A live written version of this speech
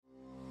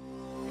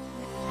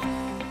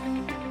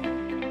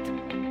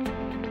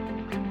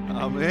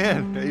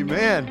Amen.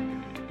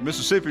 Amen. In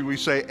Mississippi, we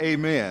say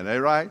amen,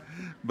 right?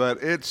 But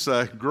it's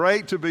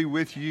great to be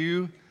with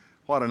you.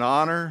 What an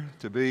honor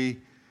to be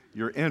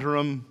your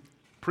interim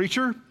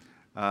preacher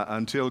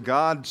until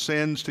God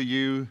sends to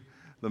you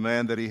the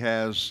man that He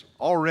has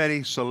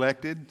already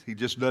selected. He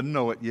just doesn't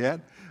know it yet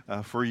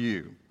for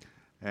you.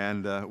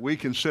 And we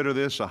consider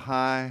this a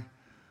high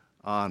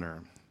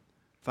honor.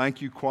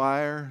 Thank you,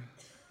 choir.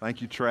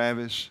 Thank you,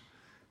 Travis.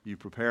 You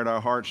prepared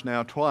our hearts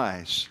now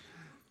twice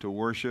to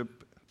worship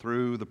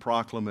through the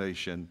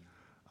proclamation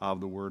of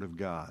the Word of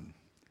God.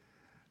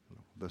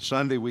 The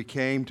Sunday we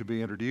came to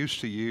be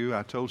introduced to you,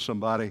 I told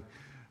somebody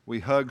we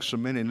hugged so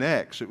many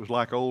necks. It was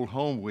like old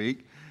home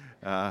week.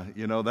 I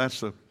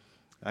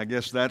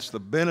guess that's the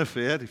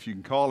benefit, if you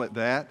can call it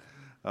that,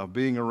 of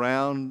being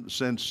around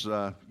since,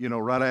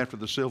 right after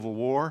the Civil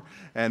War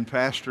and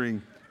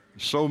pastoring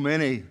so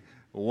many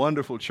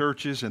wonderful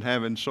churches and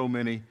having so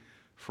many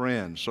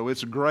friends. So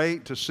it's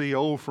great to see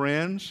old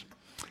friends.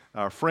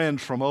 Our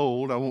friends from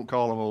old, I won't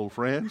call them old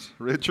friends,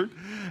 Richard,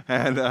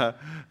 and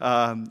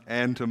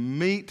to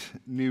meet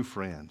new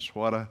friends.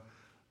 What a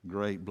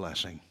great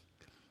blessing.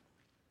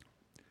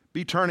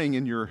 Be turning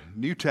in your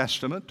New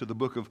Testament to the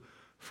book of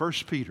 1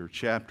 Peter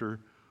chapter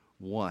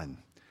 1.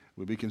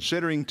 We'll be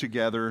considering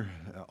together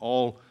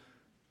all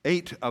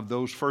 8 of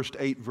those first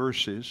 8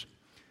 verses,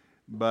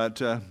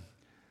 but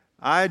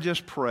I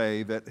just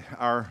pray that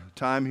our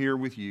time here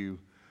with you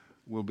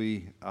will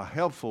be a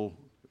helpful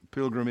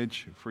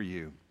pilgrimage for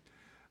you.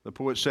 The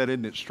poet said,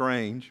 isn't it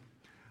strange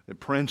that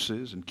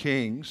princes and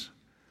kings,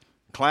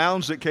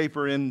 clowns that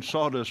caper in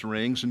sawdust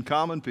rings, and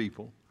common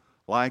people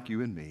like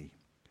you and me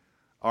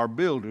are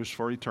builders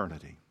for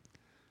eternity.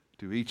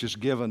 To each is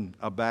given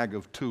a bag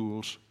of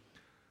tools,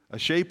 a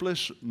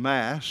shapeless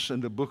mass,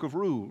 and a book of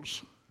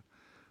rules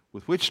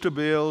with which to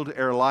build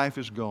ere life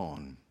is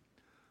gone,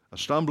 a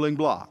stumbling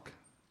block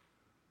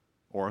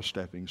or a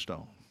stepping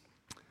stone.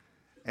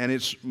 And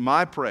it's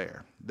my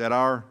prayer that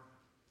our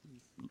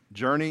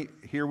journey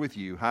here with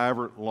you,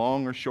 however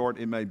long or short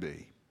it may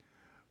be,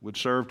 would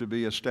serve to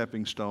be a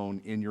stepping stone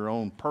in your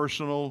own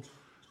personal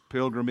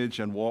pilgrimage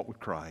and walk with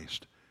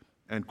Christ,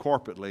 and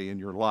corporately in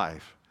your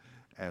life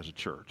as a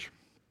church.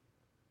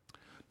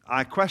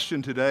 I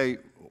question today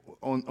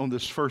on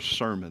this first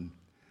sermon,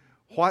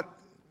 what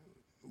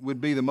would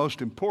be the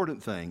most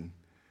important thing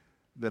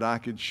that I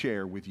could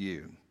share with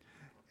you?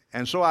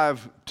 And so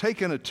I've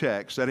taken a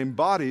text that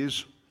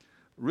embodies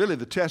really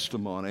the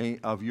testimony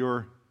of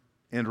your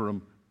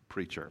interim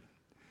preacher.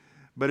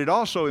 But it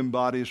also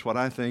embodies what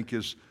I think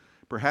is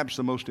perhaps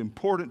the most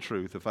important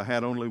truth, if I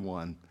had only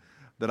one,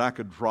 that I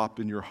could drop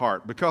in your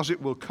heart, because it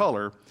will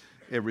color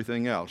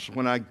everything else.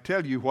 When I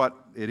tell you what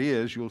it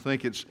is, you'll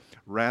think it's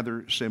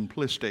rather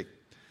simplistic.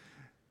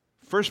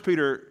 1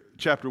 Peter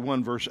chapter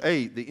 1, verse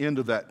 8, the end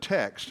of that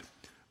text,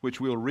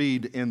 which we'll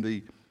read in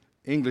the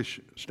English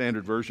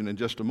Standard Version in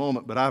just a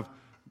moment, but I've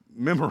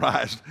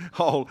memorized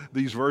all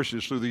these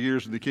verses through the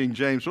years in the King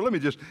James, so let me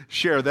just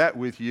share that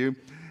with you.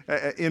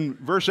 In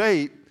verse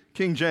 8,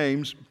 King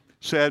James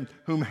said,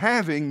 whom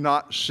having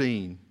not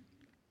seen,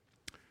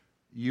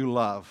 you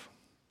love.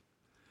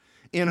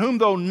 In whom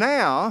though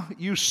now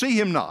you see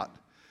him not,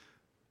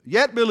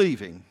 yet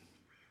believing,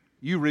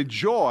 you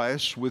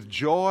rejoice with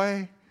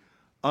joy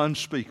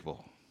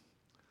unspeakable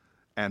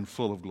and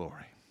full of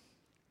glory.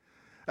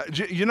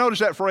 You notice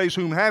that phrase,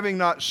 whom having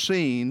not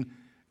seen,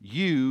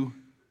 you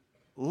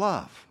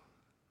love.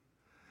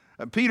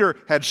 Peter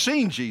had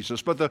seen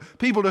Jesus, but the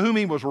people to whom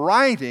he was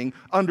writing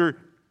under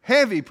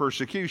heavy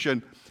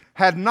persecution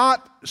had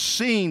not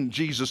seen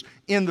Jesus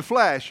in the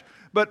flesh.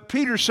 But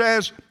Peter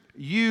says,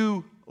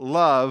 you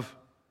love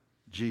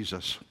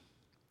Jesus.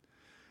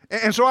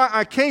 And so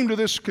I came to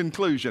this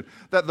conclusion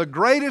that the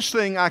greatest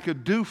thing I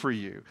could do for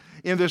you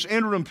in this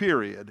interim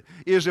period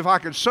is if I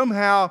could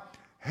somehow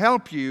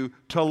help you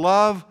to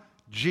love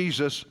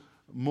Jesus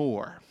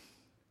more.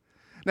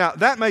 Now,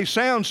 that may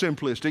sound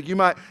simplistic. You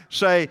might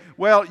say,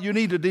 well, you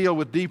need to deal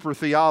with deeper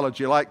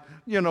theology like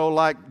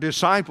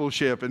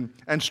discipleship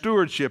and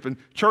stewardship and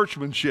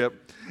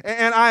churchmanship.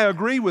 And I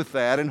agree with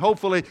that. And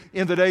hopefully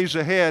in the days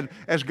ahead,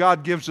 as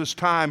God gives us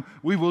time,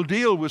 we will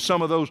deal with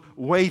some of those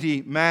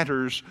weighty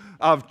matters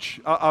of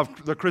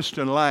the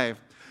Christian life.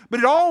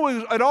 But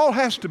it all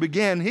has to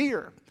begin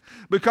here.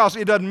 Because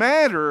it doesn't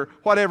matter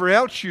whatever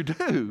else you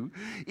do,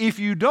 if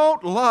you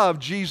don't love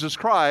Jesus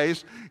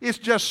Christ, it's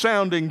just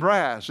sounding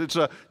brass. It's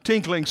a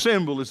tinkling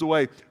cymbal, is the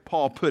way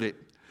Paul put it.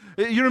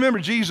 You remember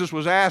Jesus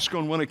was asked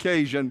on one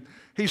occasion,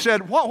 he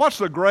said, what's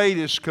the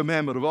greatest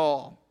commandment of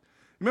all?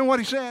 Remember what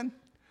he said?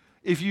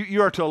 If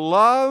you are to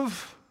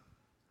love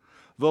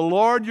the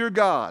Lord your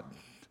God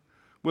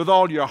with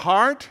all your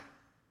heart,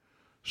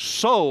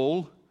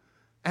 soul,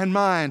 and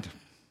mind.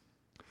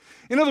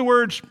 In other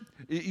words,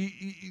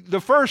 the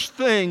first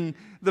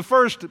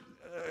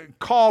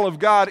call of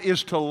God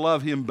is to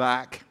love Him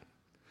back.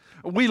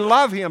 We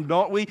love Him,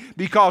 don't we?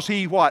 Because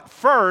He what?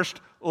 First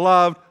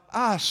loved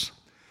us.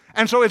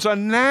 And so it's a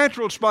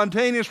natural,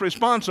 spontaneous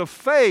response of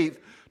faith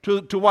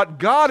to what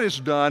God has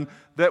done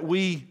that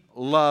we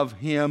love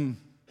Him.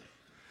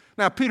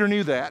 Now, Peter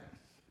knew that.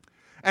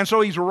 And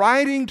so he's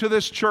writing to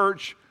this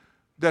church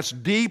that's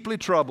deeply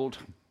troubled.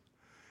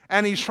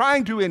 And he's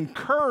trying to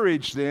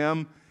encourage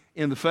them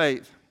in the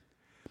faith.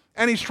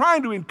 And he's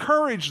trying to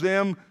encourage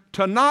them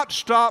to not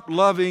stop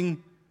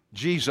loving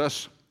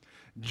Jesus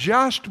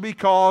just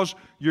because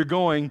you're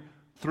going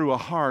through a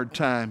hard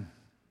time.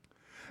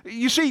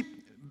 You see,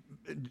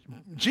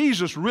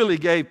 Jesus really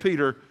gave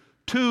Peter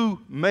two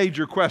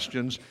major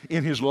questions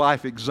in his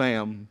life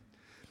exam.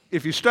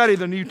 If you study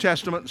the New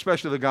Testament,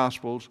 especially the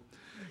Gospels,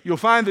 you'll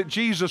find that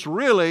Jesus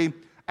really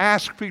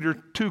asked Peter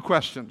two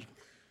questions,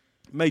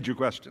 major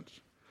questions.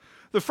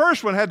 The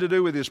first one had to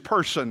do with his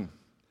person.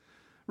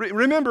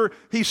 Remember,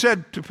 he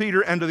said to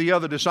Peter and to the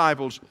other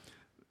disciples,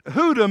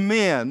 "Who do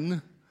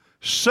men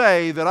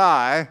say that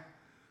I,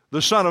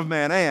 the Son of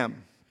Man,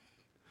 am?"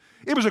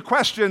 It was a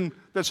question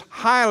that's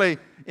highly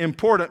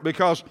important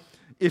because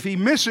if he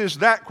misses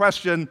that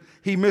question,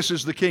 he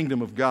misses the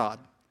kingdom of God.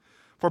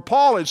 For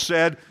Paul had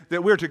said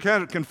that we're to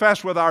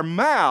confess with our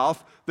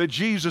mouth that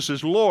Jesus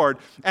is Lord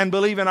and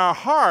believe in our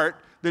heart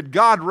that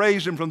God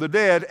raised him from the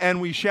dead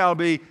and we shall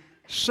be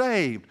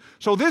saved.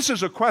 So this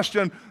is a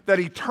question that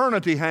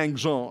eternity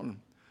hangs on.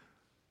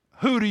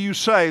 Who do you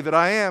say that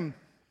I am?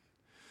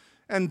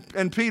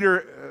 And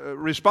Peter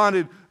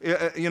responded,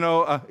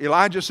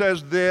 Elijah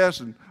says this,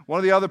 and one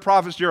of the other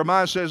prophets,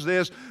 Jeremiah, says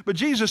this. But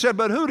Jesus said,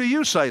 but who do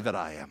you say that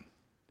I am?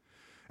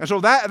 And so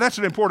that's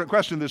an important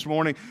question this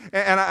morning.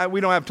 And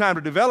we don't have time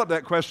to develop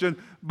that question,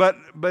 but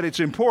it's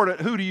important.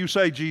 Who do you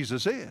say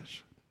Jesus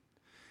is?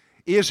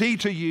 Is he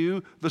to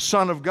you the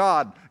Son of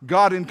God,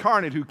 God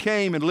incarnate, who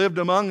came and lived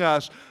among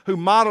us, who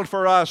modeled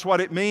for us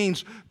what it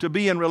means to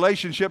be in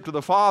relationship to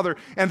the Father,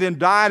 and then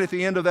died at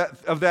the end of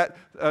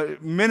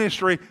that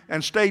ministry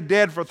and stayed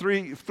dead for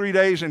three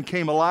days and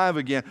came alive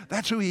again?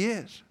 That's who he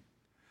is.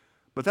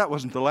 But that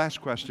wasn't the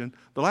last question.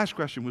 The last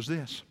question was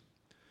this.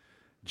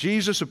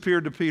 Jesus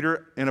appeared to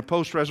Peter in a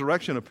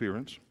post-resurrection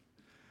appearance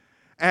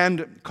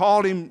and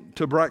called him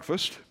to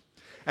breakfast.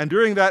 And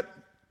during that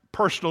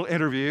personal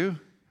interview,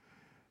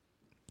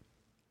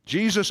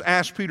 Jesus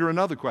asked Peter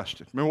another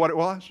question. Remember what it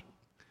was?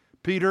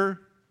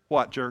 Peter,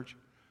 what, church?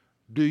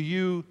 Do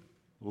you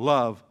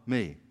love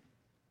me?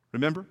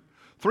 Remember?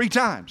 3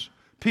 times.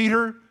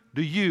 Peter,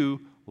 do you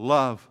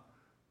love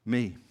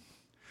me?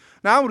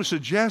 Now, I want to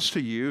suggest to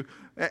you,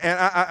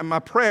 and my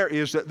prayer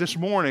is that this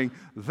morning,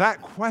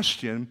 that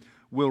question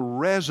will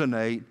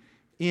resonate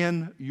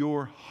in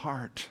your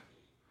heart.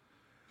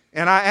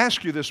 And I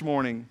ask you this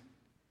morning,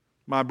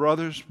 my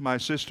brothers, my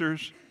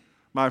sisters,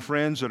 my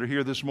friends that are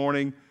here this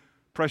morning,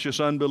 precious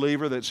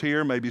unbeliever that's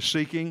here, maybe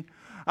seeking,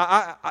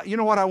 you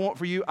know what I want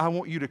for you? I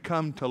want you to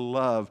come to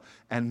love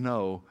and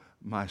know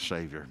my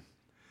Savior.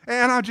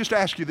 And I'll just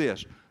ask you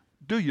this.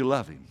 Do you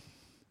love him?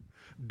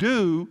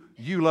 Do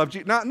you love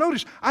Jesus? Now,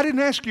 notice, I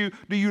didn't ask you,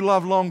 do you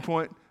love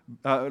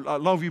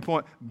Longview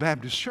Point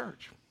Baptist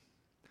Church?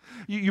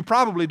 You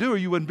probably do, or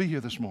you wouldn't be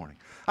here this morning.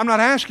 I'm not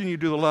asking you,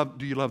 do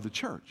you love the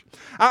church?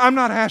 I'm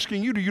not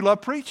asking you, do you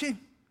love preaching?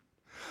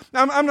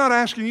 I'm not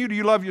asking you, do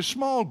you love your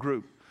small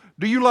group?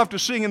 Do you love to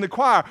sing in the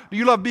choir? Do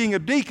you love being a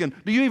deacon?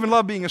 Do you even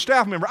love being a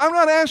staff member? I'm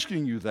not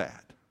asking you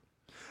that.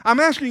 I'm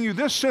asking you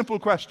this simple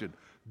question.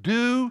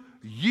 Do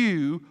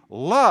you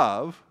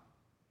love,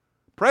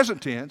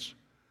 present tense,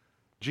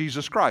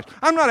 Jesus Christ?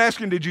 I'm not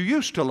asking, did you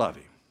used to love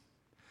him?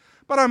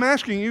 But I'm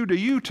asking you, do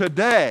you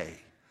today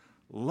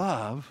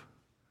love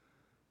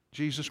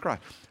Jesus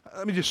Christ?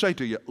 Let me just say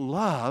to you,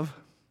 love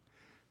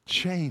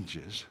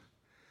changes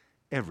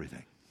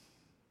everything.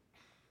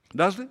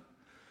 Doesn't it?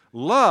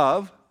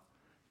 Love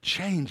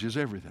changes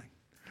everything.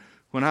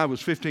 When I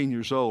was 15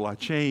 years old, I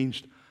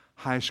changed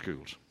high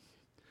schools.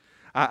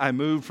 I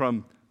moved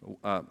from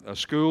a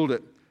school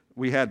that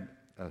we had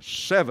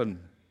 7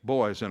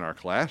 boys in our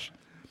class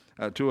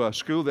to a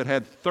school that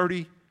had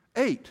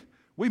 38.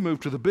 We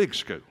moved to the big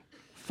school,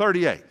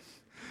 38.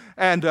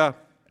 And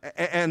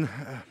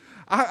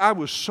I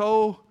was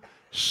so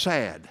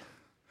sad.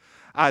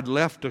 I'd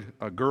left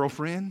a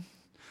girlfriend.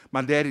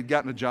 My dad had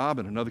gotten a job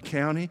in another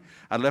county.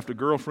 I left a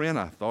girlfriend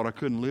I thought I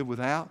couldn't live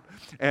without.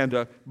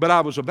 But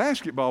I was a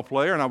basketball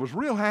player, and I was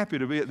real happy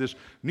to be at this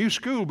new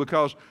school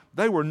because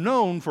they were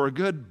known for a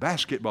good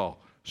basketball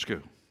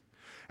school.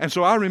 And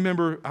so I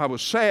remember I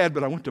was sad,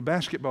 but I went to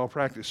basketball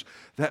practice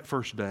that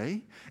first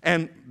day.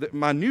 And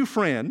my new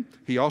friend,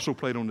 he also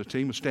played on the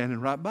team, was standing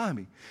right by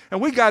me.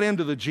 And we got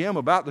into the gym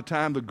about the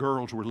time the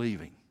girls were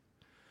leaving.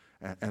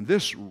 And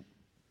this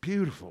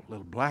beautiful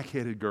little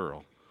black-headed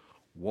girl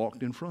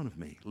walked in front of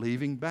me,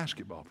 leaving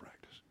basketball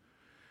practice.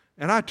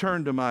 And I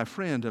turned to my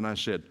friend and I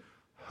said,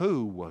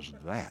 "Who was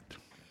that?"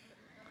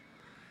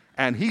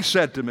 And he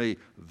said to me,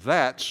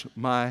 "That's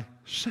my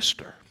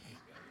sister."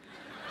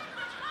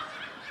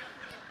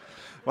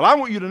 Well, I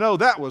want you to know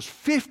that was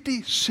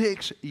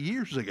 56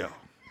 years ago.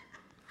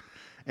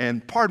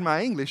 And pardon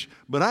my English,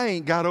 but I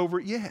ain't got over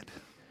it yet.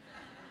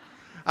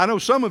 I know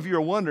some of you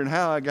are wondering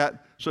how I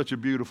got such a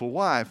beautiful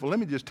wife. Well, let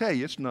me just tell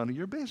you, it's none of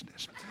your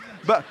business.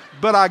 But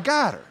I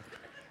got her.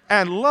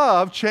 And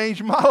love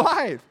changed my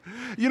life.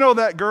 You know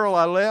that girl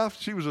I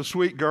left? She was a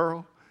sweet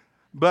girl.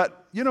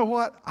 But you know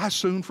what? I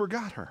soon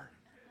forgot her.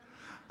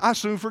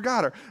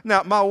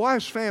 Now, my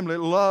wife's family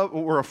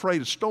were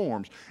afraid of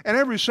storms. And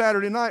every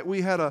Saturday night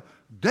we had a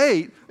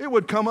date, it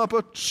would come up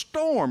a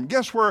storm.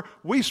 Guess where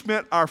we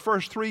spent our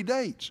first 3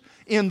 dates?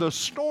 In the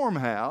storm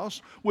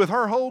house with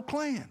her whole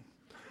clan.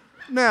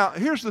 Now,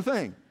 here's the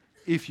thing.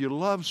 If you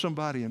love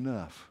somebody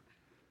enough,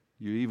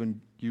 you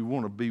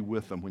want to be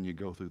with them when you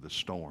go through the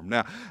storm.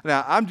 Now,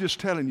 I'm just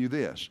telling you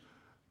this.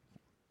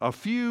 A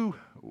few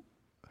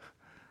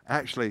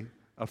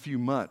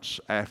months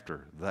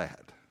after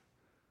that,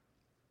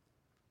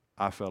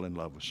 I fell in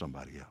love with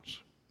somebody else.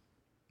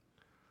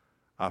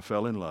 I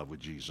fell in love with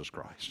Jesus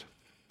Christ.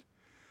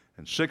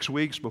 And 6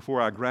 weeks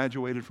before I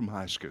graduated from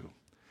high school,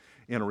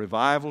 in a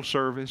revival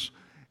service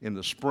in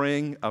the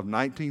spring of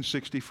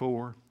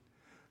 1964,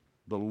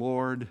 the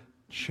Lord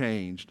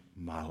changed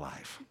my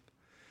life.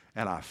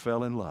 And I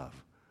fell in love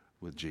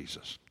with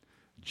Jesus.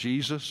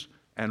 Jesus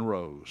and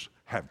Rose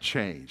have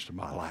changed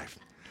my life.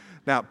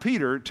 Now,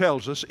 Peter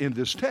tells us in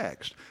this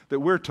text that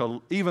we're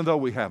to, even though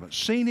we haven't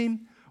seen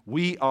him,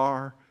 we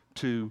are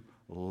to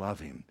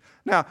love him.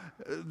 Now,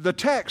 the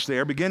text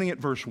there, beginning at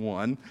verse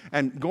 1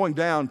 and going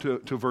down to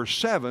verse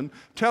 7,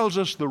 tells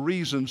us the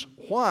reasons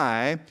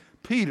why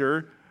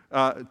Peter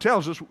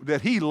tells us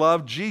that he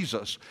loved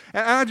Jesus.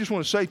 And I just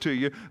want to say to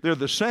you, they're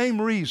the same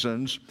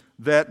reasons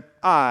that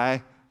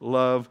I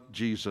love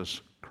Jesus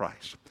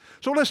Christ.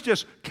 So let's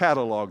just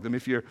catalog them.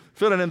 If you're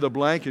filling in the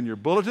blank in your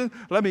bulletin,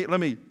 let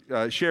me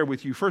share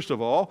with you, first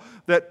of all,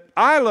 that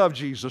I love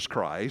Jesus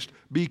Christ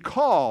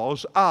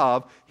because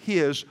of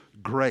his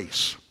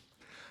grace.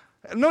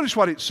 Notice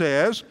what it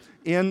says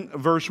in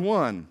verse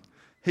 1.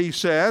 He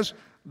says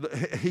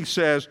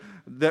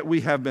that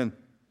we have been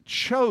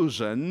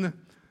chosen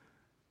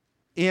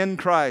in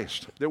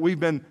Christ, that we've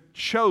been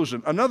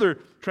chosen. Another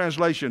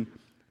translation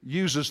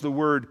uses the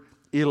word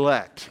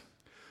elect.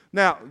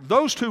 Now,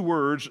 those two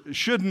words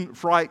shouldn't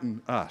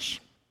frighten us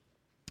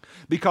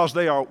because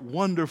they are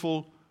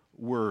wonderful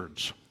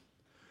words.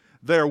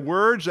 They're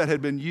words that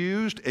had been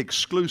used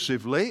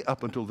exclusively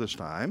up until this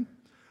time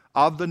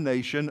of the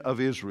nation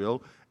of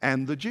Israel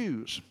and the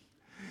Jews.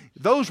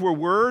 Those were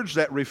words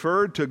that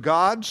referred to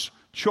God's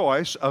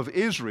choice of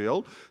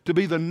Israel to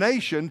be the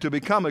nation to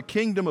become a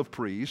kingdom of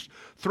priests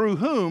through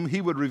whom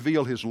he would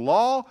reveal his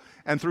law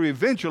and through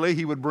eventually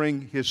he would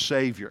bring his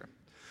Savior.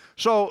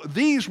 So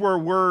these were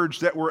words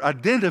that were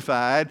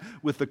identified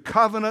with the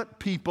covenant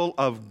people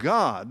of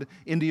God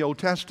in the Old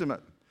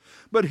Testament.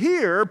 But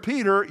here,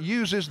 Peter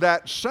uses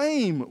that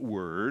same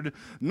word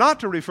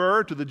not to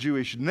refer to the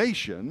Jewish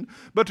nation,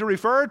 but to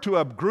refer to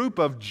a group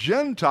of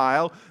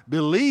Gentile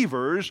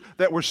believers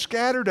that were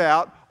scattered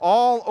out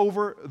all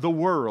over the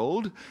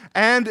world.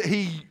 And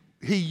he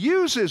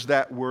uses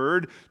that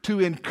word to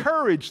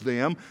encourage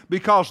them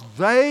because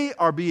they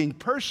are being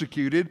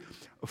persecuted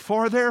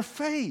for their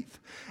faith.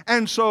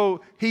 And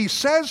so he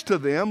says to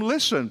them,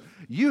 listen,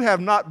 you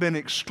have not been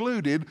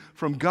excluded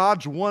from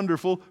God's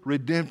wonderful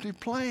redemptive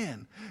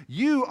plan.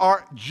 You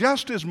are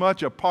just as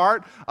much a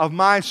part of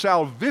my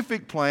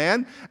salvific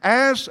plan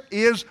as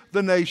is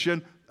the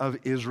nation of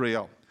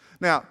Israel.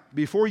 Now,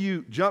 before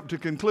you jump to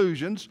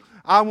conclusions,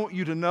 I want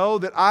you to know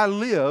that I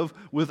live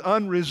with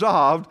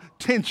unresolved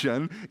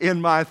tension in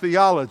my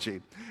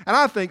theology. And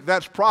I think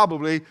that's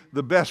probably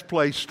the best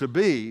place to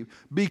be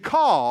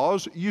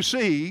because, you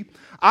see,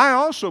 I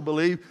also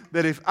believe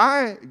that if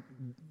I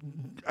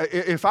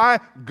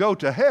go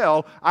to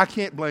hell, I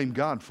can't blame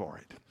God for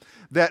it.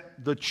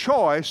 That the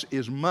choice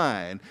is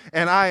mine,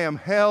 and I am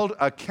held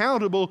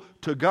accountable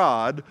to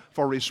God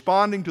for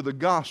responding to the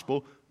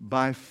gospel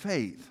by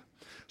faith.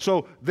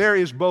 So there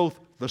is both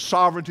the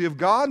sovereignty of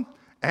God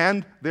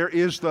and there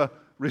is the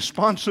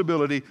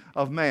responsibility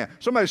of man.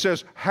 Somebody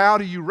says, how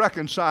do you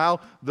reconcile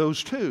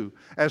those two?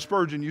 As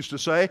Spurgeon used to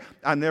say,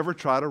 I never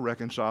try to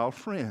reconcile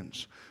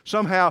friends.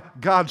 Somehow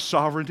God's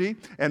sovereignty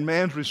and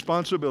man's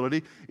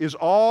responsibility is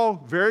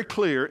all very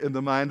clear in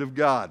the mind of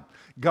God.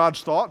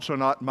 God's thoughts are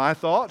not my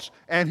thoughts,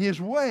 and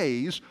his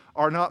ways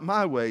are not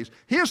my ways.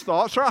 His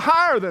thoughts are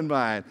higher than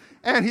mine,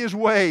 and his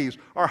ways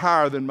are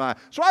higher than mine.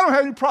 So I don't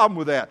have any problem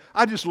with that.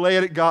 I just lay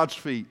it at God's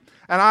feet.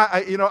 And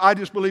I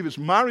just believe it's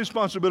my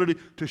responsibility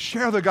to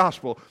share the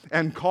gospel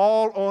and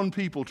call on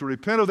people to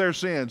repent of their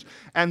sins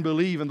and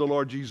believe in the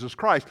Lord Jesus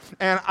Christ.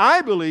 And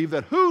I believe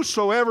that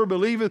whosoever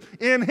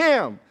believeth in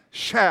him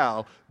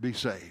shall be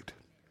saved.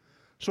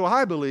 So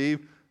I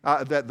believe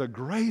that the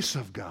grace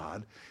of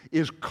God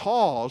is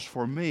cause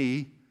for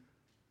me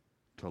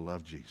to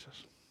love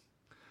Jesus.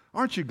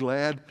 Aren't you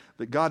glad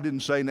that God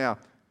didn't say, now,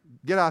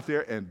 get out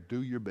there and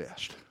do your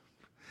best.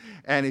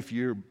 And if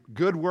your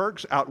good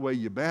works outweigh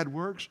your bad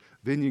works,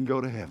 then you can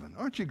go to heaven.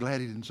 Aren't you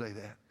glad he didn't say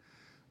that?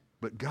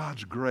 But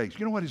God's grace,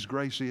 you know what his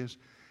grace is?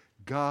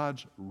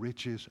 God's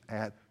riches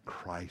at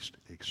Christ's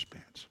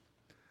expense.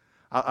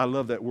 I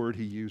love that word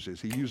he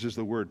uses. He uses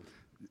the word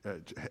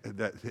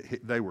that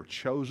they were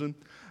chosen.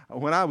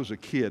 When I was a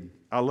kid,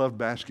 I loved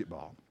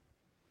basketball.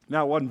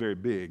 Now, I wasn't very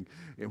big.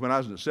 When I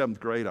was in the 7th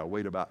grade, I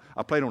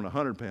played on a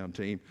 100-pound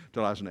team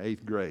till I was in the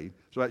 8th grade.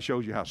 So that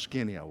shows you how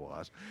skinny I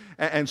was.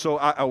 And so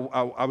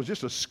I was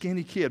just a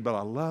skinny kid, but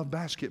I loved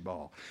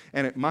basketball.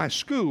 And at my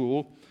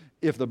school,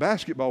 if the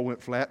basketball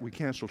went flat, we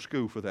canceled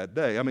school for that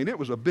day. I mean, it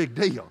was a big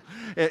deal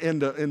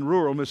in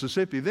rural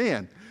Mississippi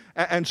then.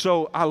 And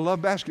so I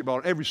loved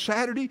basketball. Every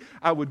Saturday,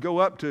 I would go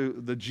up to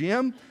the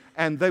gym,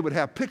 and they would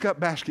have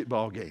pickup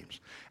basketball games.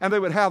 And they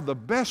would have the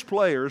best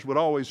players would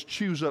always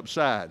choose up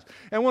sides.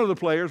 And one of the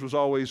players was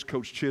always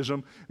Coach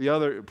Chisholm. The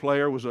other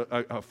player was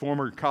a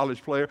former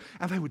college player.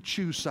 And they would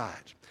choose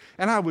sides.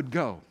 And I would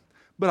go.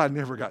 But I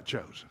never got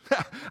chosen.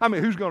 I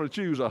mean, who's going to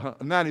choose a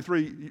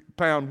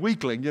 93-pound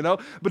weakling, you know?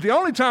 But the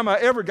only time I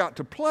ever got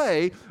to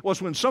play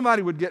was when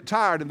somebody would get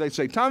tired and they'd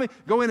say, Tommy,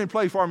 go in and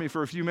play for me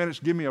for a few minutes,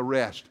 give me a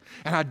rest.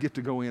 And I'd get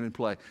to go in and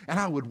play. And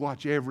I would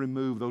watch every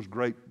move those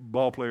great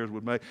ball players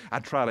would make.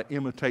 I'd try to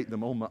imitate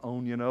them on my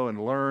own, you know,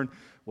 and learn.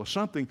 Well,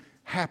 something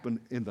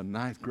happened in the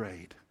 9th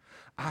grade.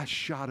 I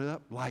shot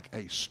up like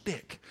a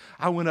stick.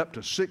 I went up to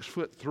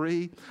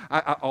 6'3".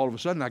 All of a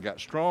sudden, I got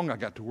strong. I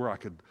got to where I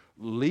could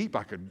leap.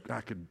 I could.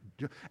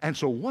 And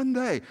so one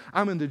day,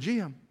 I'm in the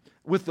gym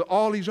with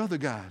all these other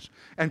guys.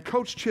 And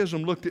Coach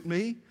Chisholm looked at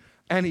me,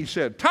 and he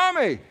said,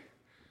 Tommy,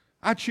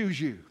 I choose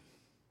you.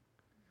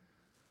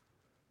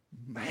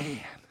 Man.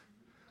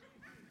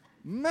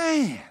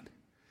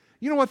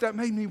 You know what that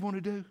made me want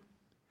to do?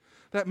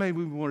 That made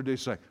me want to do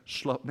say,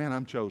 man,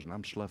 I'm chosen.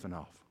 I'm sloughing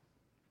off.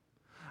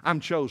 I'm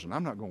chosen.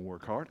 I'm not going to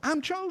work hard.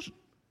 I'm chosen.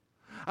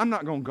 I'm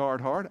not going to guard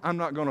hard. I'm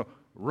not going to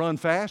run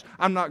fast.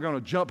 I'm not going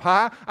to jump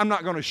high. I'm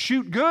not going to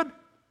shoot good.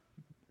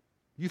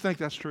 You think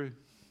that's true?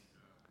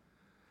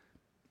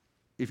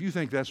 If you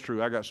think that's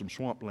true, I got some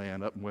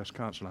swampland up in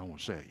Wisconsin I want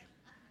to sell you.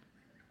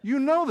 You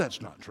know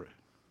that's not true.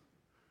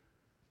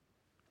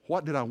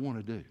 What did I want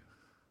to do?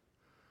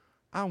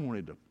 I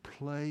wanted to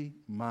play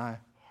my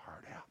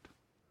heart out.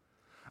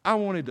 I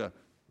wanted to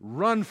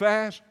run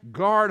fast,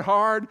 guard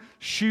hard,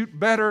 shoot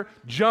better,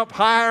 jump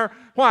higher.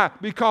 Why?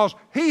 Because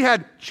He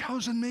had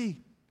chosen me.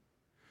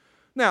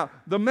 Now,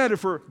 the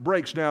metaphor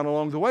breaks down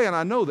along the way, and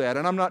I know that,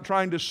 and I'm not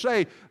trying to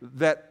say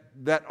that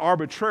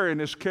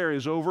arbitrariness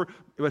carries over,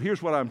 but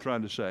here's what I'm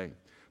trying to say.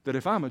 That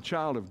if I'm a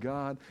child of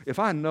God, if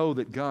I know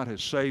that God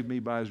has saved me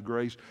by His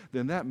grace,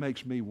 then that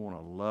makes me want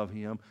to love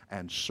Him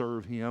and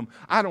serve Him.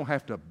 I don't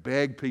have to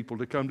beg people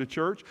to come to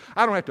church.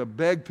 I don't have to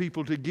beg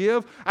people to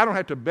give. I don't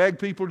have to beg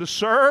people to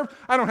serve.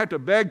 I don't have to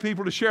beg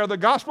people to share the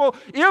gospel.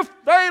 If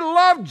they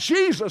love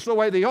Jesus the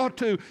way they ought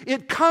to,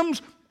 it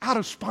comes out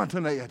of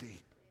spontaneity.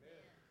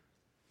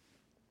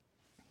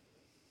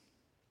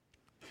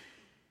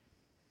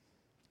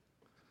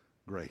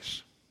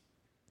 Grace.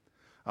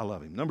 I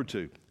love Him. Number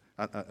 2.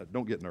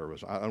 Don't get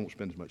nervous. I don't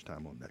spend as much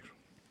time on the next one.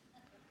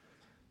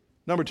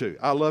 Number 2,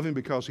 I love Him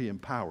because He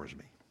empowers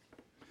me.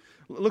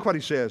 Look what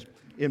He says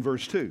in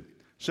verse 2. It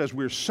says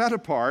we're set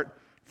apart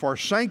for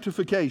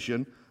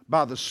sanctification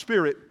by the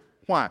Spirit.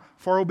 Why?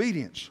 For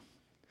obedience.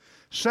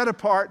 Set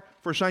apart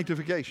for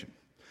sanctification.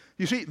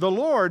 You see, the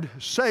Lord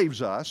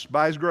saves us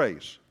by His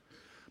grace.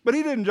 But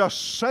He didn't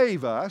just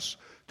save us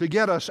to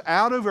get us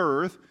out of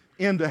earth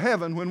into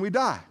heaven when we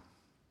die.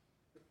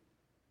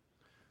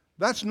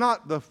 That's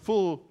not the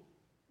full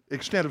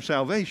extent of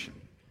salvation.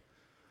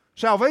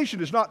 Salvation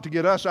is not to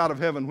get us out of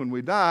heaven when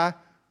we die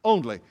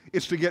only.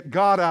 It's to get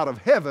God out of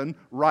heaven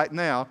right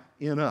now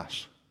in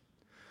us.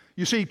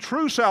 You see,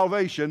 true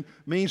salvation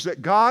means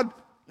that God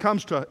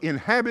comes to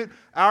inhabit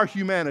our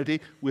humanity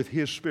with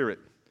His Spirit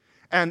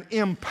and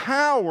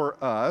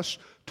empower us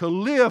to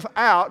live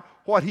out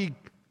what He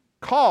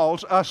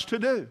calls us to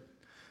do.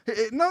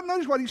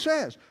 Notice what He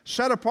says.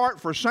 Set apart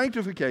for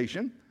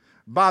sanctification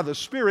by the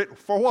Spirit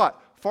for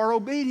what? For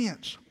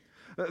obedience.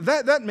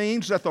 That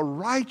means that the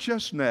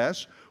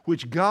righteousness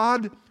which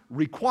God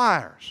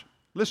requires,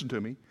 listen to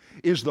me,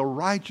 is the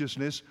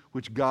righteousness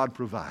which God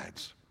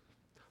provides.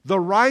 The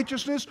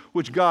righteousness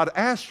which God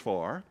asks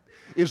for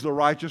is the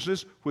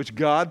righteousness which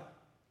God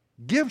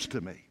gives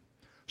to me.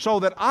 So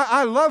that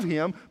I love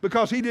Him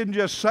because He didn't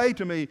just say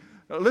to me,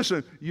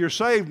 listen, you're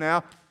saved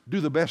now, do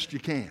the best you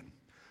can.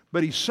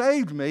 But He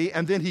saved me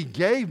and then He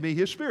gave me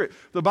His Spirit.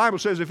 The Bible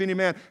says if any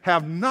man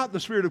have not the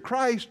Spirit of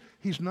Christ,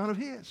 he's none of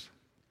His.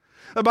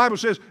 The Bible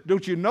says,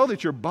 don't you know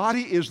that your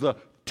body is the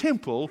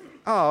temple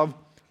of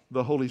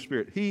the Holy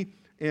Spirit? He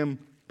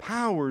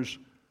empowers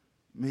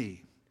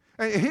me.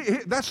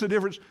 That's the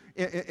difference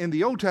in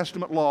the Old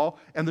Testament law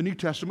and the New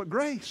Testament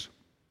grace.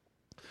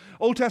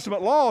 Old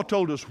Testament law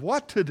told us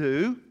what to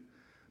do,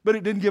 but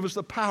it didn't give us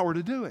the power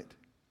to do it.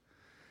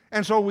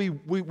 And so we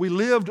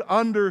lived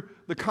under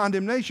the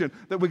condemnation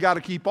that we got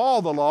to keep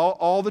all the law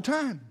all the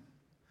time.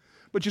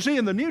 But you see,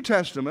 in the New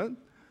Testament,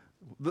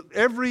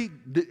 every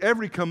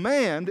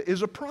command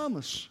is a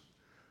promise.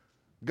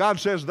 God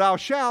says, thou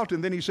shalt,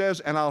 and then He says,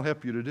 and I'll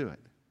help you to do it.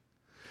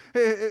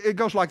 It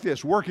goes like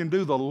this. Work and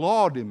do the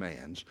law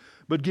demands,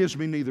 but gives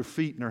me neither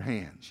feet nor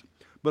hands.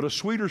 But a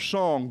sweeter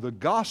song the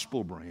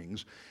gospel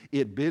brings,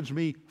 it bids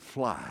me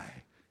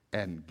fly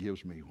and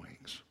gives me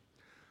wings.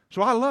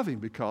 So I love Him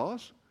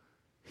because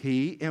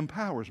He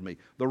empowers me.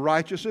 The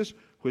righteousness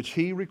which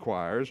He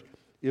requires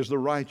is the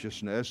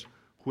righteousness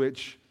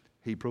which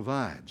He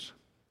provides.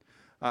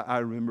 I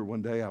remember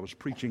one day I was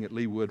preaching at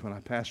Leawood when I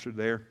pastored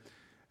there,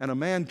 and a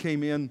man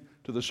came in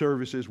to the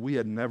services we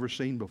had never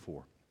seen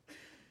before.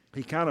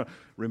 He kind of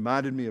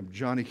reminded me of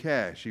Johnny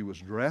Cash. He was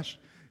dressed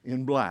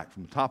in black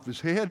from the top of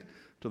his head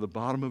to the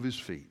bottom of his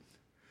feet.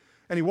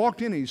 And he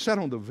walked in and he sat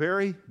on the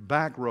very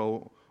back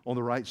row on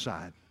the right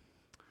side.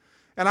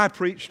 And I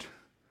preached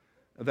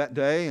that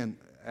day, and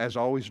as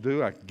I always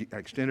do, I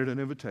extended an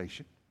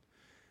invitation.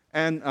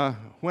 And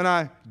when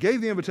I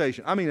gave the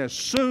invitation, as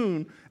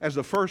soon as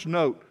the first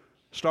note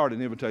started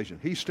the invitation,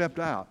 he stepped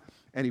out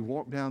and he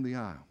walked down the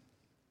aisle.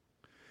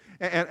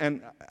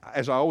 And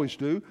as I always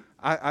do,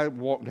 I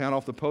walked down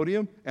off the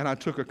podium and I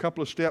took a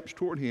couple of steps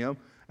toward him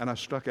and I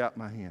stuck out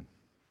my hand.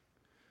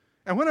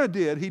 And when I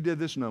did, he did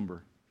this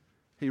number.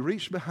 He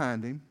reached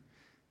behind him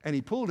and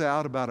he pulled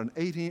out about an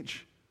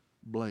 8-inch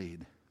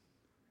blade.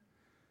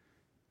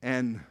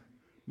 And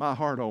my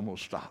heart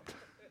almost stopped.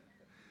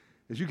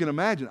 As you can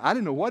imagine, I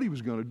didn't know what he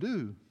was going to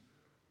do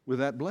with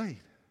that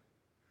blade.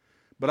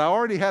 But I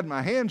already had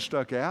my hand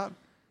stuck out,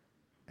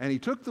 and he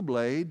took the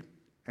blade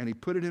and he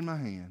put it in my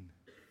hand.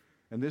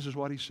 And this is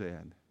what he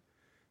said.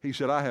 He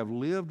said, I have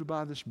lived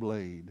by this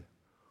blade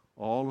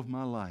all of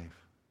my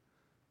life,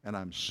 and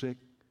I'm sick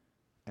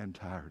and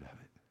tired of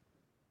it.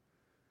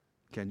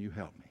 Can you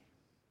help me?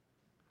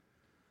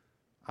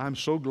 I'm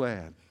so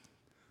glad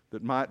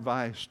that my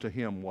advice to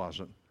him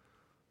wasn't,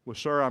 well,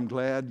 sir, I'm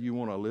glad you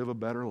want to live a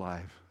better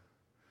life.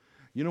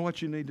 You know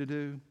what you need to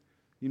do?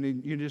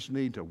 You just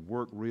need to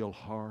work real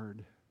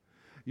hard.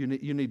 You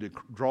need to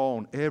draw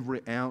on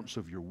every ounce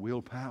of your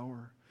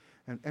willpower.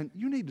 And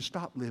you need to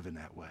stop living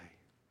that way.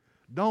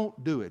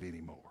 Don't do it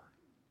anymore.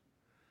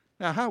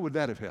 Now, how would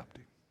that have helped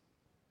him?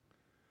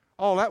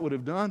 All that would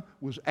have done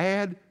was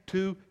add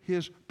to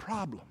his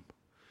problem.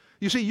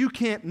 You see, you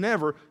can't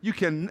never.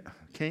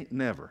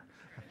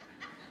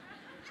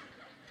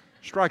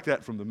 Strike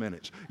that from the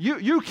minutes.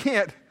 You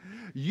can't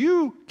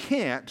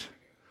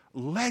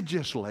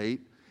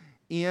legislate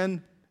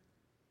in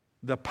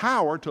the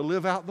power to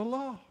live out the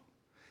law.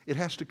 It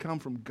has to come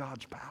from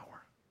God's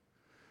power.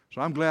 So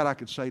I'm glad I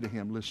could say to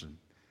him, listen,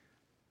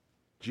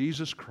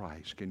 Jesus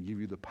Christ can give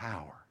you the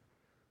power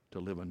to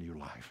live a new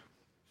life.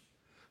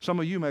 Some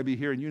of you may be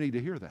here and you need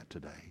to hear that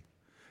today.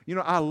 You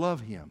know, I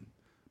love him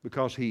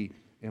because he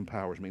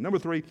empowers me. Number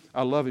 3,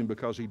 I love him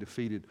because he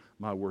defeated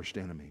my worst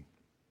enemy.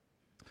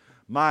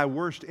 My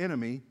worst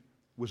enemy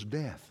was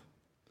death.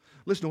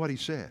 Listen to what he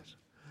says.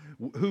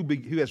 Who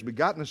has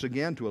begotten us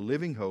again to a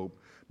living hope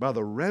by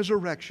the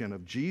resurrection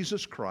of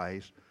Jesus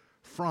Christ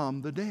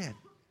from the dead.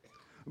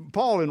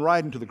 Paul, in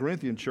writing to the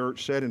Corinthian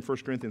church, said in 1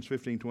 Corinthians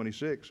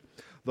 15:26,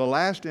 the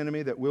last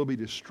enemy that will be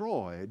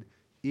destroyed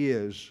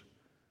is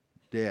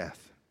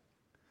death.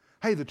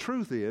 Hey, the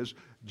truth is,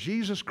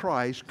 Jesus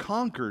Christ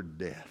conquered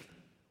death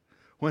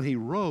when he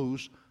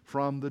rose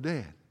from the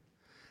dead.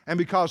 And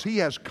because he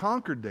has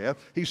conquered death,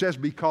 he says,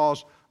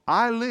 because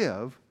I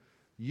live,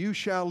 you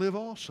shall live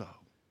also.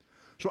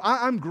 So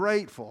I'm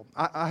grateful.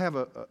 I have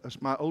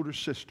my older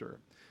sister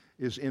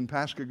is in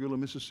Pascagoula,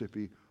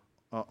 Mississippi,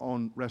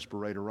 on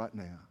respirator right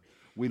now.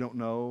 We don't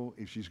know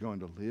if she's going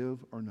to live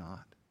or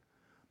not.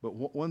 But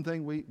one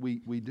thing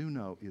we do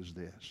know is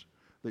this,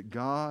 that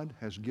God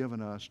has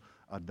given us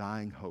a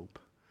dying hope.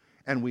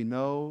 And we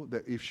know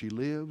that if she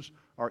lives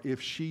or if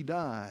she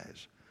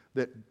dies,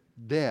 that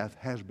death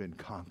has been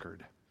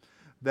conquered.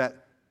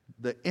 That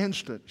the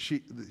instant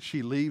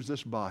she leaves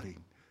this body,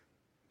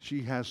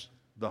 she has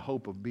the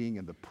hope of being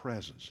in the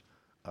presence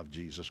of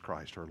Jesus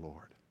Christ, her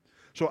Lord.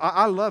 So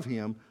I love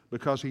him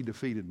because he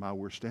defeated my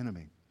worst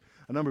enemy.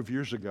 A number of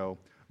years ago,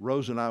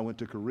 Rose and I went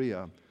to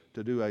Korea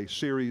to do a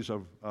series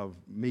of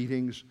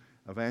meetings,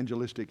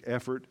 evangelistic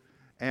effort,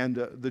 and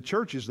the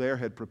churches there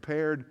had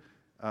prepared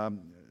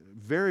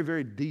very,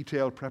 very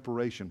detailed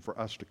preparation for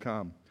us to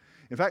come.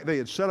 In fact, they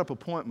had set up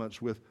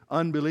appointments with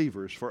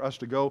unbelievers for us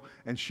to go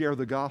and share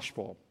the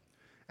gospel.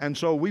 And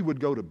so we would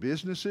go to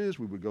businesses,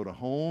 we would go to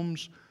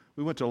homes,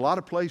 we went to a lot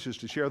of places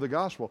to share the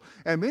gospel.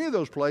 And many of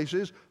those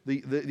places,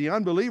 the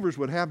unbelievers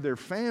would have their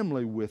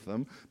family with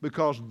them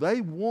because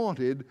they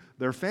wanted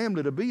their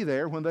family to be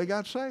there when they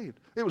got saved.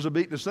 It was the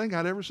beatenest thing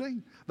I'd ever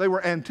seen. They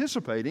were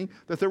anticipating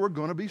that they were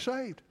going to be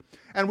saved.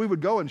 And we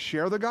would go and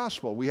share the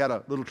gospel. We had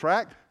a little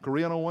tract,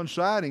 Korean on one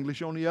side,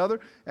 English on the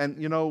other. And,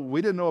 you know,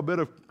 we didn't know a bit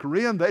of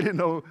Korean. They didn't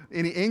know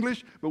any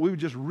English. But we would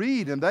just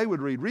read, and they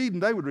would read,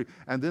 and they would read.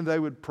 And then they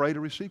would pray to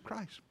receive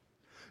Christ.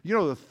 You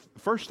know, the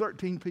first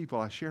 13 people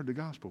I shared the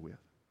gospel with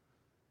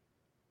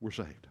were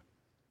saved.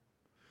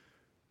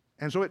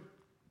 And so it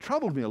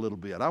troubled me a little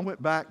bit. I went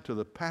back to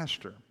the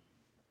pastor.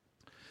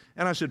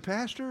 And I said,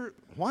 Pastor,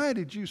 why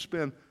did you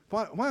spend,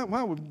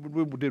 why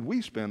did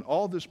we spend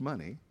all this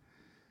money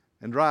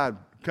and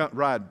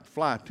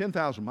fly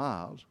 10,000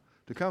 miles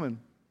to come and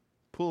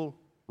pull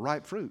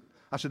ripe fruit?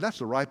 I said, that's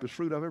the ripest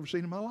fruit I've ever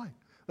seen in my life.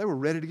 They were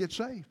ready to get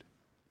saved.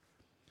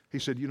 He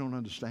said, you don't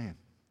understand.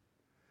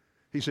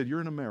 He said,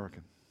 you're an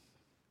American.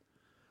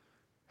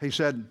 He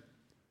said,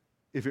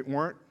 If it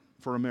weren't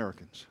for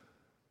Americans,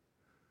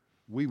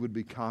 we would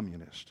be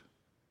communist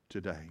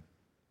today.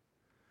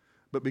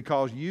 But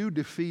because you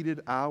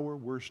defeated our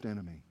worst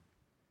enemy,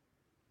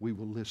 we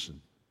will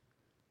listen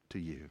to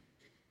you.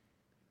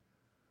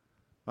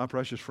 My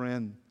precious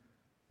friend,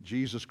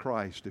 Jesus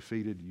Christ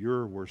defeated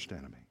your worst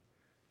enemy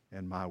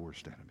and my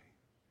worst enemy.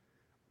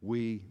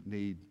 We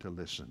need to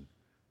listen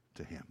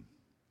to Him.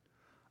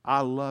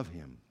 I love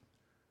Him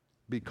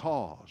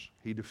because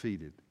He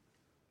defeated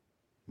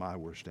my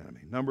worst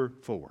enemy. Number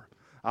 4,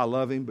 I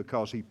love Him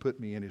because He put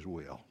me in His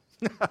will.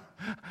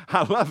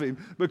 I love Him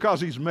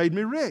because He's made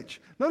me rich.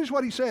 Notice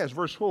what He says,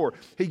 verse 4.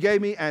 He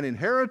gave me an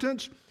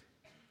inheritance,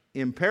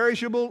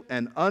 imperishable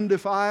and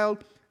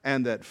undefiled,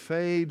 and that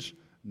fades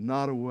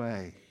not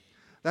away.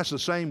 That's the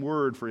same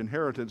word for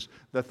inheritance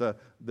that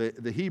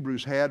the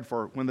Hebrews had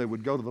for when they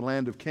would go to the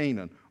land of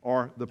Canaan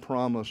or the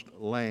promised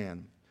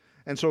land.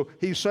 And so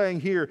He's saying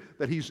here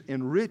that He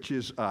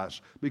enriches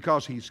us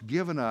because He's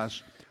given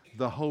us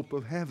the hope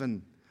of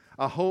heaven,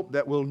 a hope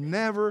that will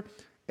never,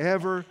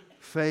 ever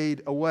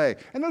fade away.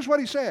 And notice what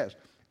He says.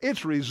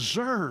 It's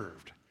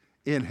reserved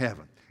in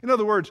heaven. In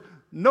other words,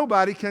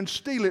 nobody can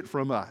steal it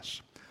from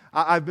us.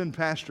 I've been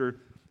pastor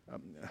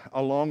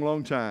a long,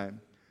 long time.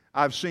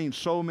 I've seen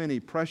so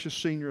many precious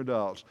senior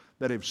adults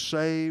that have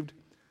saved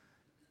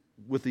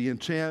with the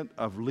intent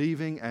of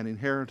leaving an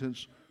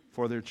inheritance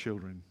for their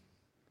children.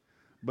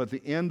 But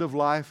the end of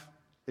life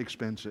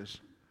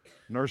expenses,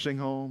 nursing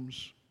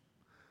homes,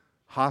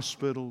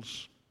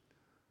 hospitals,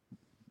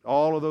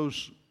 all of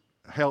those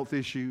health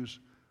issues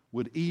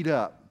would eat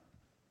up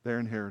their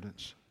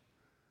inheritance,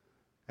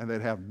 and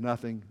they'd have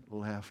nothing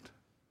left.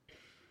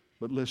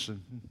 But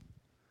listen,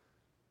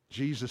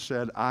 Jesus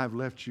said, I've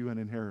left you an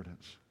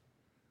inheritance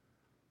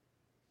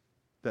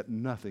that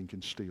nothing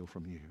can steal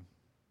from you.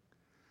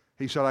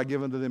 He said, I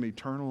give unto them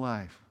eternal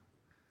life.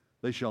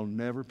 They shall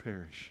never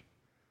perish,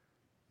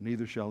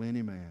 neither shall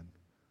any man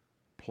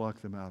pluck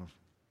them out of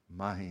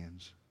my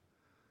hands.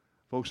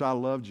 Folks, I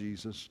love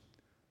Jesus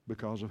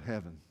because of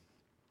heaven.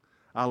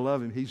 I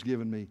love Him. He's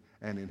given me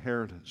an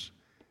inheritance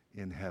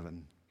in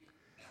heaven.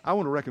 I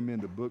want to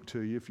recommend a book to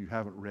you if you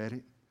haven't read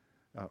it.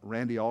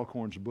 Randy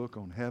Alcorn's book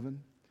on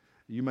heaven.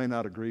 You may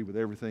not agree with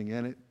everything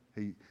in it.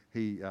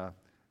 He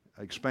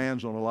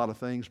expands on a lot of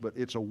things, but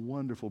it's a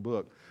wonderful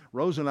book.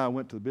 Rose and I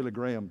went to the Billy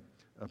Graham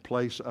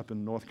place up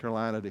in North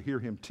Carolina to hear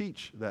him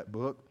teach that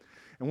book.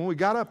 And when we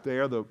got up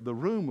there, the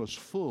room was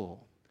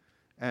full.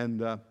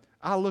 And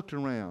I looked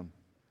around,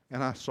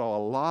 and I saw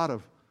a lot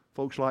of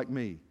folks like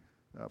me,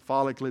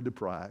 follically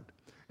deprived.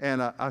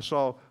 And I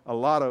saw a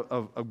lot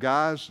of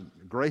guys,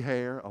 gray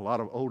hair, a lot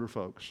of older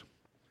folks.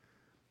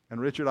 And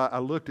Richard, I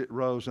looked at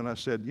Rose and I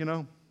said, you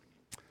know,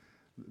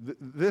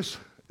 this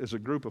is a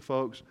group of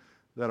folks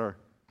that are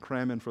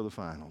cramming for the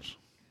finals.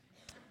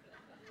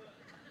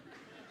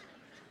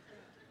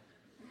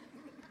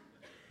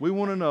 We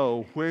want to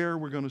know where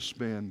we're going to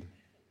spend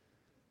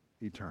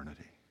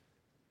eternity.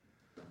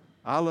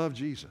 I love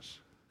Jesus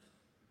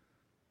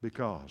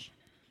because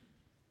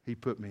He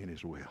put me in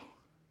His will.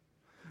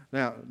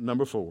 Now,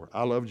 number 4,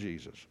 I love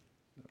Jesus.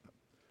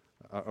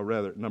 Or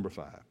rather, number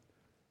 5,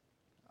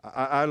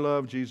 I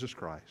love Jesus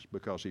Christ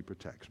because He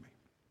protects me.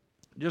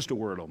 Just a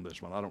word on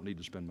this one. I don't need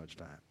to spend much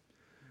time.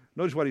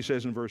 Notice what He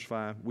says in verse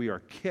 5. We are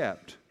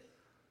kept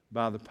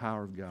by the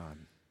power of God.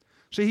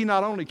 See, He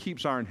not only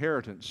keeps our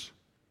inheritance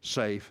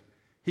safe,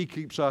 He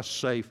keeps us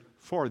safe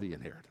for the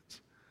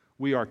inheritance.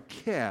 We are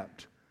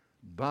kept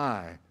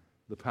by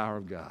the power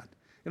of God.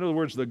 In other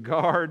words, the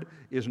guard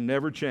is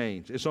never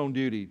changed. It's on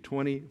duty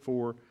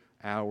 24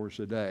 hours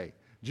a day.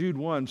 Jude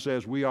 1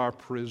 says we are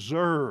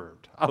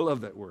preserved. I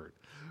love that word.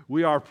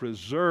 We are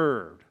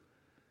preserved.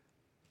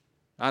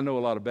 I know a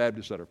lot of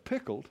Baptists that are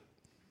pickled,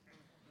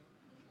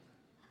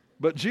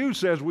 but Jude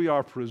says we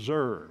are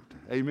preserved.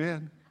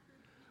 Amen?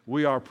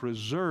 We are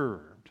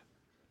preserved.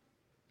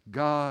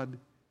 God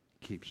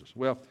keeps us.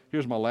 Well,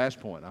 here's my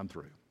last point. I'm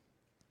through.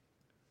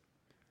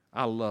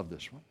 I love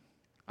this one.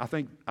 I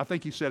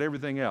think he said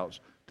everything else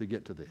to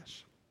get to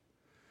this.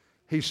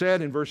 He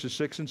said in verses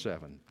 6 and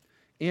 7,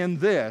 in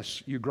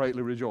this you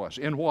greatly rejoice.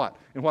 In what?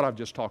 In what I've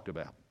just talked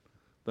about.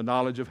 The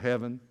knowledge of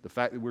heaven, the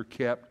fact that we're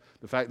kept,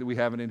 the fact that we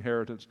have an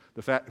inheritance,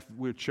 the fact that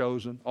we're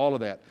chosen, all of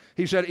that.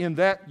 He said, in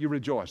that you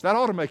rejoice. That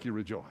ought to make you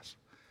rejoice.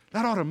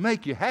 That ought to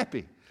make you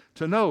happy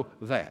to know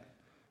that.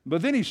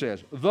 But then he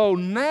says, though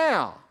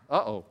now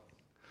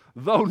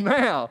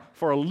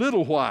for a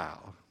little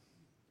while,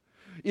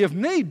 if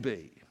need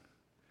be,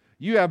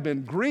 you have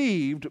been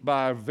grieved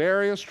by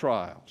various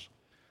trials,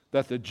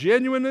 that the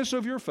genuineness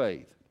of your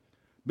faith,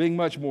 being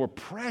much more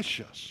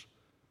precious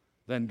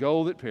than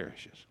gold that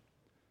perishes,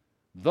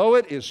 though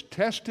it is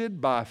tested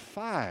by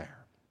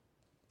fire,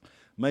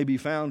 may be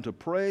found to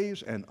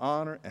praise and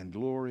honor and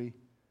glory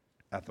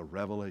at the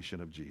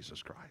revelation of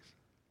Jesus Christ.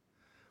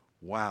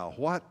 Wow,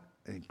 what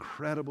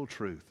incredible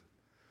truth.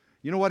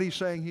 You know what he's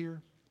saying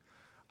here?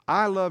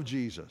 I love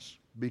Jesus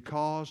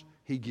because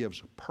He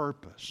gives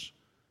purpose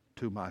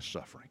to my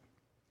suffering.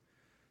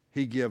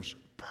 He gives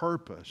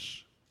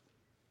purpose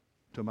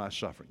to my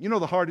suffering. You know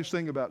the hardest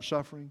thing about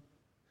suffering?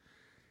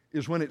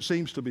 is when it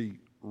seems to be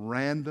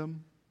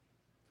random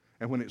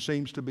and when it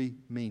seems to be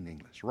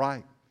meaningless,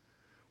 right?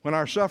 When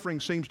our suffering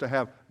seems to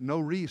have no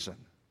reason,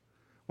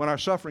 when our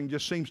suffering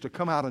just seems to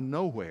come out of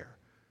nowhere,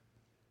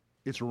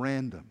 it's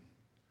random.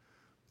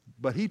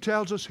 But he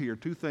tells us here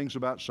two things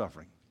about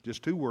suffering.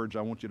 Just two words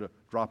I want you to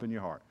drop in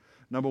your heart.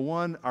 Number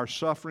one, our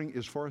suffering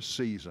is for a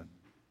season.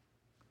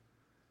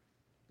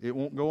 It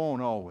won't go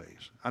on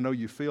always. I know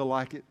you feel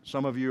like it.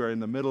 Some of you are in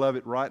the middle of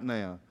it right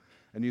now,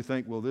 and you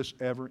think, will this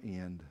ever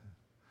end?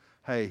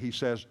 Hey, he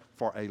says,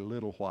 for a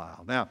little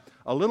while. Now,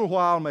 a little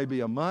while may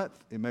be a month,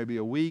 it may be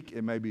a week,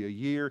 it may be a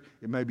year,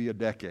 it may be a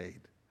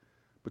decade.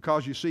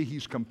 Because you see,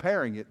 he's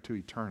comparing it to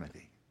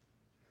eternity.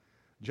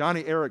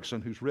 Johnny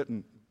Erickson, who's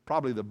written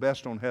probably the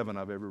best on heaven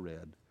I've ever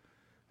read,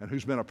 and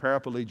who's been a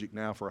paraplegic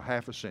now for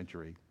half a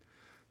century,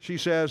 she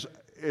says,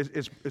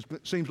 it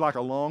seems like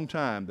a long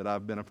time that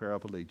I've been a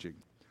paraplegic.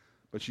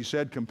 But she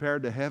said,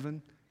 compared to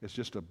heaven, it's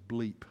just a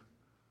bleep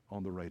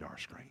on the radar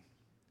screen.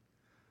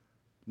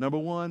 Number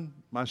one,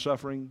 my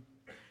suffering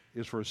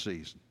is for a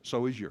season.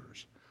 So is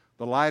yours.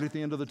 The light at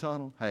the end of the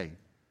tunnel, hey,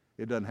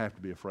 it doesn't have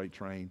to be a freight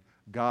train.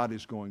 God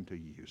is going to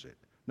use it.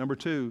 Number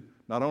two,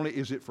 not only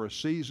is it for a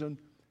season,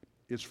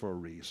 it's for a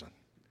reason.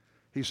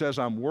 He says,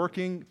 I'm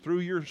working through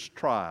your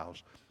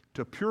trials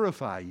to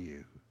purify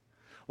you,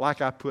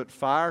 like I put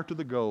fire to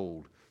the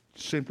gold,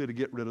 simply to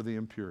get rid of the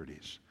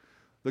impurities.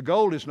 The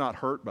gold is not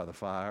hurt by the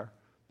fire.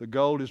 The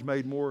gold is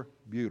made more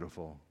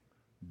beautiful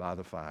by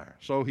the fire.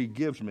 So he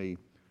gives me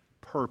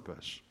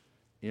purpose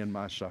in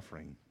my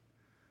suffering.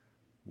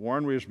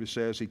 Warren Wiersbe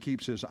says he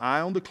keeps his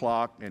eye on the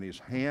clock and his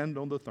hand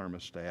on the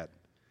thermostat.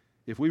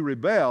 If we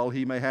rebel,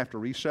 he may have to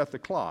reset the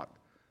clock.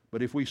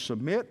 But if we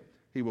submit,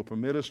 he will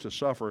permit us to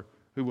suffer,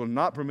 who will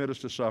not permit us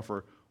to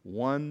suffer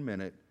 1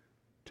 minute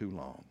too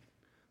long.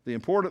 The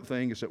important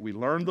thing is that we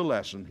learn the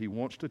lesson he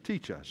wants to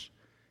teach us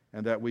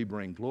and that we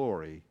bring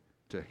glory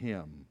to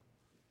him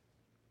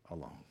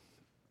alone.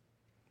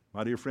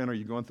 My dear friend, are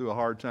you going through a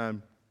hard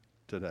time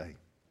today?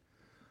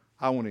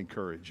 I want to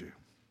encourage you.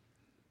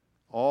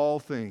 All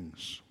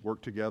things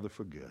work together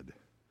for good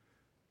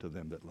to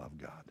them that love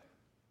God,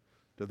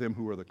 to them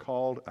who are the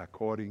called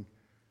according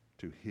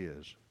to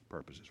his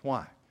purposes.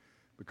 Why?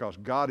 Because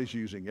God is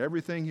using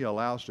everything he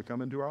allows to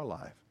come into our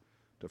life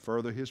to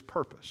further his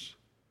purpose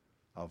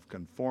of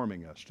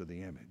conforming us to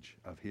the image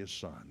of his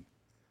Son,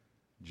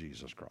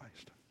 Jesus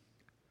Christ.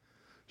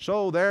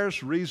 So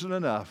there's reason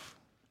enough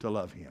to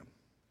love him,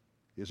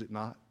 is it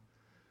not?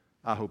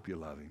 I hope you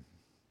love him.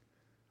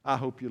 I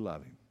hope you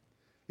love him.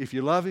 If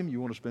you love him,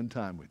 you want to spend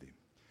time with him.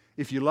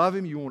 If you love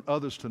him, you want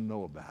others to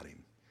know about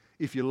him.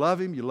 If you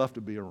love him, you love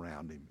to be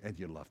around him, and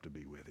you love to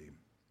be with him.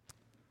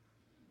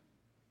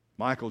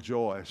 Michael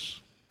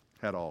Joyce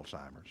had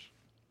Alzheimer's.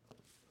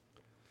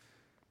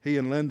 He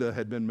and Linda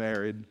had been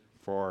married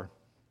for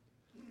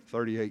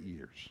 38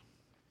 years.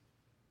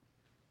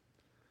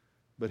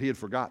 But he had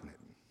forgotten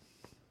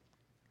it.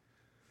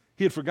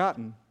 He had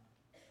forgotten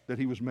that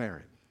he was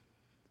married.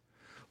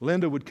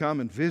 Linda would come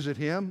and visit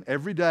him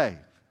every day.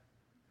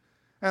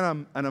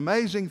 And an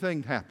amazing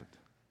thing happened.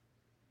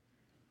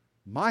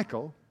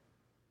 Michael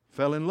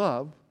fell in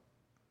love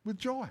with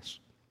Joyce.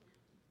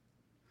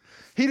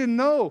 He didn't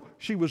know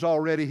she was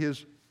already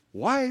his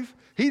wife.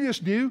 He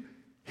just knew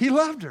he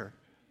loved her.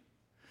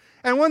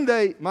 And one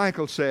day,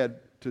 Michael said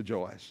to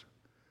Joyce,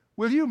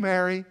 "Will you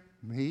marry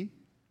me?"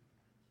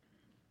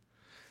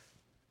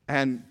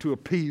 And to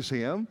appease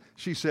him,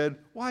 she said,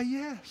 "Why,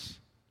 yes,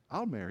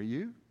 I'll marry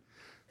you,"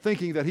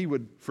 thinking that he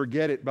would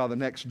forget it by the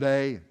next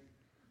day.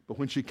 But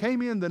when she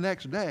came in the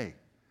next day,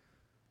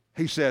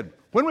 he said,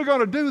 "When are we going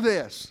to do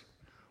this?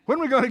 When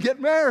are we going to get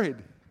married?"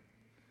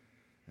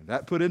 And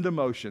that put into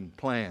motion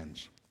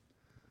plans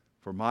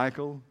for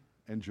Michael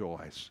and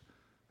Joyce,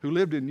 who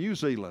lived in New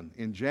Zealand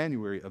in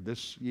January of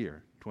this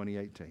year,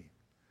 2018,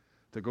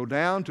 to go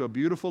down to a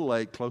beautiful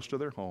lake close to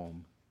their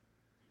home.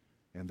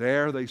 And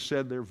there they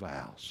said their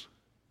vows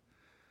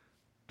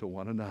to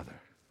one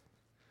another.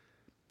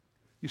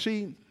 You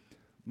see,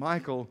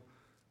 Michael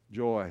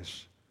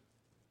Joyce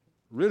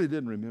really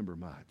didn't remember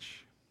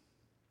much.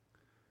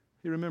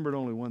 He remembered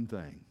only one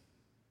thing.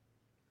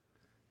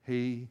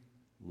 He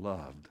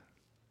loved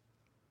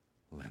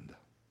Linda.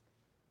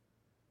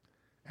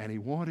 And he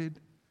wanted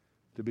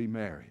to be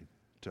married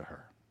to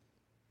her.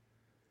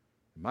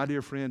 My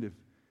dear friend, if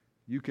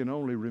you can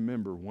only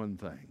remember one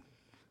thing,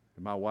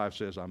 and my wife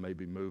says I may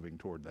be moving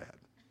toward that,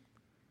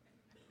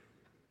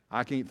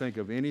 I can't think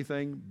of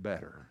anything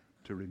better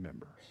to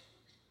remember.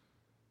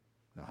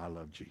 Now, I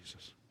love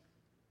Jesus.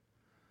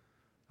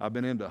 I've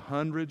been into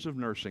hundreds of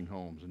nursing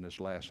homes in this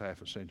last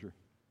half a century.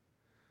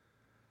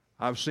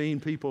 I've seen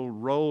people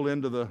roll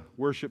into the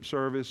worship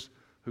service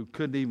who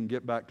couldn't even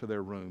get back to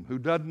their room, who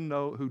didn't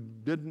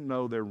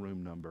know their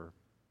room number,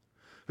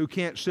 who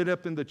can't sit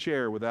up in the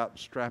chair without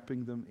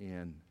strapping them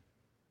in.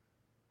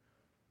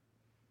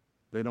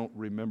 They don't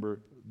remember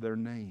their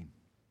name.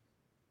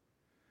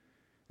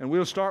 And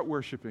we'll start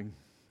worshiping,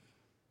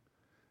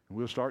 and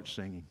we'll start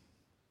singing.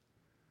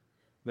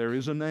 There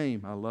is a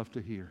name I love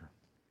to hear.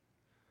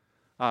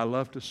 I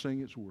love to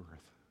sing its worth.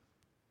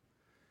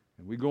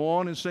 And we go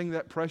on and sing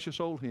that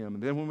precious old hymn.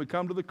 And then when we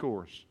come to the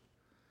chorus,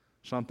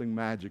 something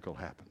magical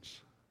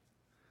happens.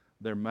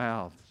 Their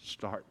mouths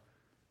start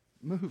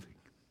moving.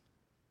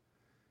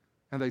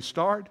 And they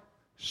start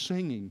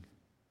singing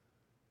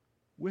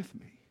with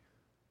me.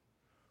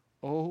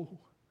 Oh,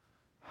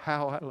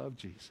 how I love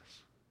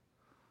Jesus.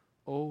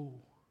 Oh,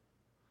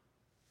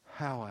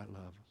 how I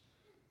love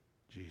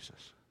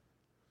Jesus.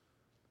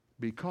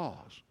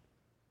 Because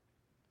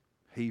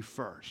he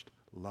first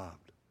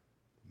loved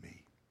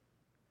me.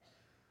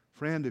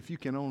 Friend, if you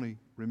can only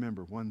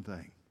remember one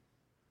thing,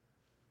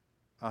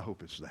 I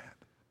hope it's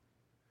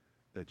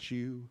that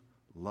you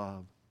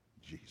love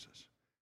Jesus.